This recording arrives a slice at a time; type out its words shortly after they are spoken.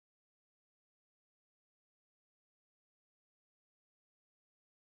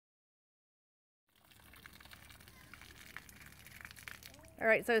All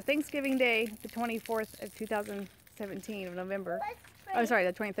right, so Thanksgiving Day, the 24th of 2017 of November. Oh, sorry,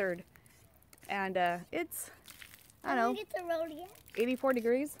 the 23rd. And it's, I don't know, 84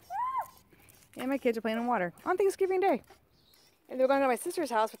 degrees. And my kids are playing in water on Thanksgiving Day. And they're going to my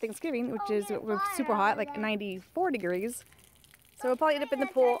sister's house for Thanksgiving, which is super hot, like 94 degrees. So we'll probably end up in the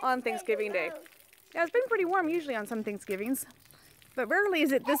pool on Thanksgiving Day. Yeah, it's been pretty warm usually on some Thanksgivings, but rarely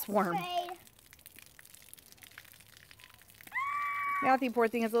is it this warm. Matthew, poor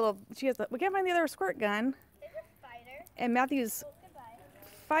thing, has a little, we can't find the other squirt gun. There's a spider. And Matthew's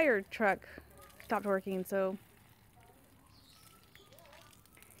fire truck stopped working, so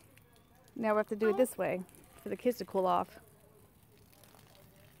now we have to do it this way for the kids to cool off.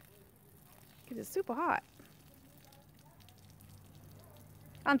 Because it's super hot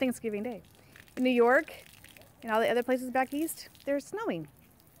on Thanksgiving Day. In New York and all the other places back east, they're snowing.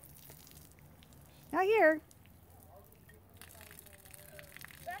 Not here.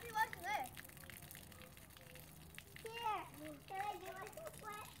 Daddy, what's this? Here. Can I get myself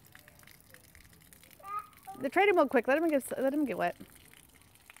wet? They're trading real quick. Let him get wet.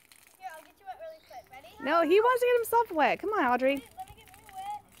 Here, I'll get you wet really quick. Ready? No, he wants to get himself wet. Come on, Audrey. Let me get me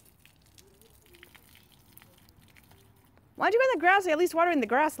wet. Why don't you go in the grass? At least water in the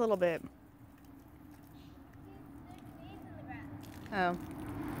grass a little bit. There's weeds in the grass. Oh.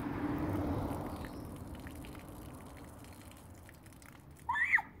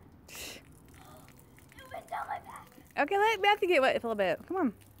 It went down my back. Okay, let Matthew get wet a little bit. Come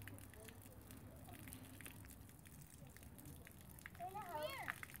on. Here.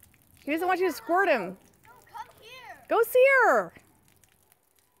 He doesn't want you to squirt him. No, come here. Go see her.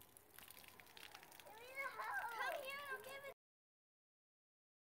 Come here, I'll give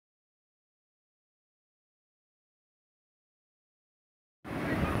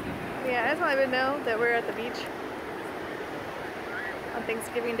it. Yeah, I just want to know that we're at the beach on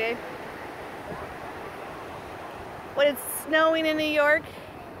Thanksgiving Day. When it's snowing in New York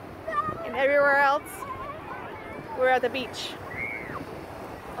and everywhere else, we're at the beach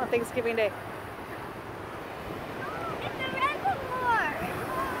on Thanksgiving Day. It's a reservoir.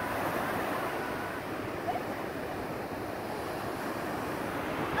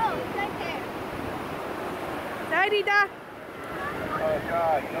 Oh, it's right there. Nadita. Oh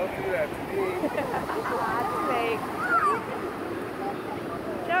God, don't do that to me. Fake.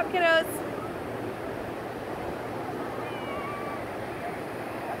 Ciao, kiddos.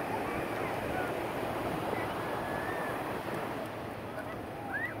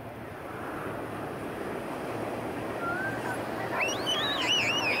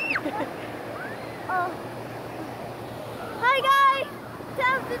 Hi guys!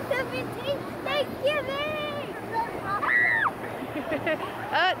 2017 Thanksgiving!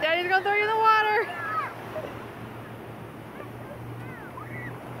 Daddy's gonna throw you in the water.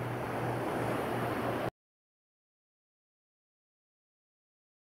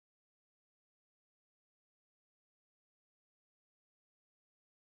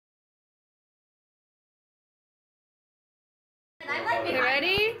 Okay,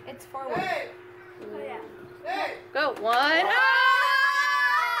 ready? It's forward. Hey! Oh, yeah. Hey! Go. One.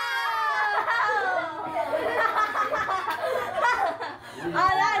 Oh,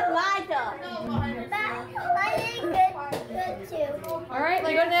 that's my dog. I think good too. All right,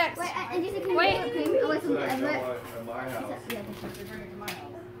 let's go next. Wait, and just Wait.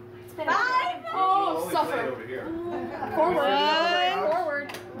 Five. Oh, suffer. over here.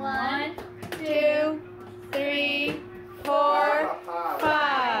 Forward. One. 2, 3, 4,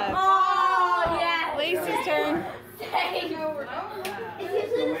 5. Oh, yeah. Lacey's turn. It's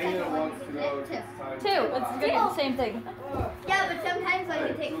usually the Elena second one. wants to know if it's time. Two. It's gonna be the same thing. Yeah, but sometimes like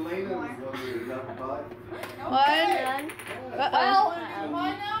it takes Elena more. was wondering, is that the bud? One. Uh-oh. Elena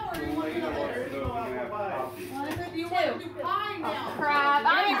wants to know if we can have coffee. Crap. I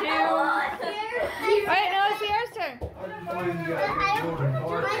do. All right, now it's Sierra's turn. I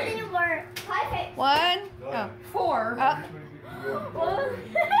need more pie. 1. Oh. 4. Up.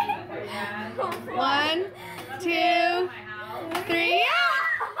 1, 2, 3. Yeah!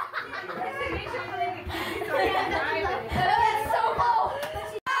 That's so low.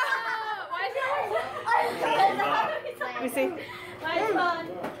 Let me see. My turn.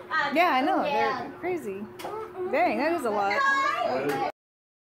 Yeah, I know. Yeah. They're crazy. Dang, that is a lot.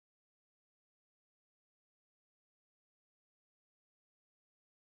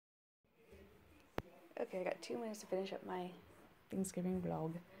 Okay, I got 2 minutes to finish up my Thanksgiving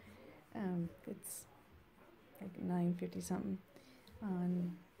vlog. It's like 9:50 something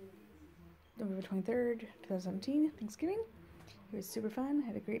on November 23rd, 2017, Thanksgiving. It was super fun.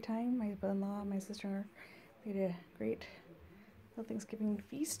 Had a great time. My brother-in-law, my sister, we had a great little Thanksgiving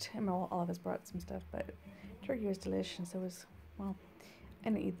feast. And all of us brought some stuff, but turkey was delicious, and so was, well, I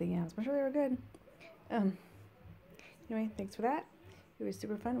didn't eat the yams, but I'm sure they were good. Anyway, thanks for that. It was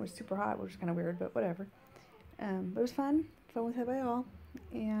super fun. It was super hot, which was kind of weird, but whatever. But it was fun with it by all.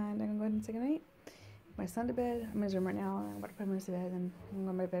 And I'm gonna go ahead and say goodnight. Put my son to bed. I'm in his room right now, and I'm about to put him to bed, and I'm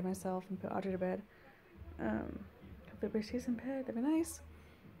going to bed myself and put Audrey to bed. Hopefully everybody stays in bed. That'd be nice.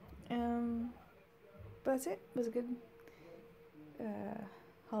 But that's it. It was a good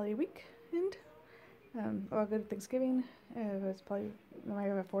holiday weekend. A good Thanksgiving. It was probably, we might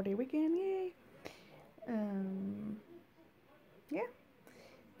have a 4-day weekend. Yay! Yeah.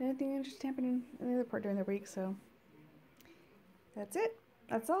 Anything interesting happening in the other part during the week, so that's it.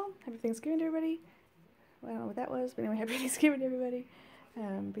 That's all. Happy Thanksgiving to everybody. Well, I don't know what that was, but anyway, happy Thanksgiving to everybody.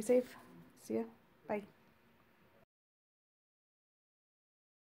 Be safe. See ya. Bye.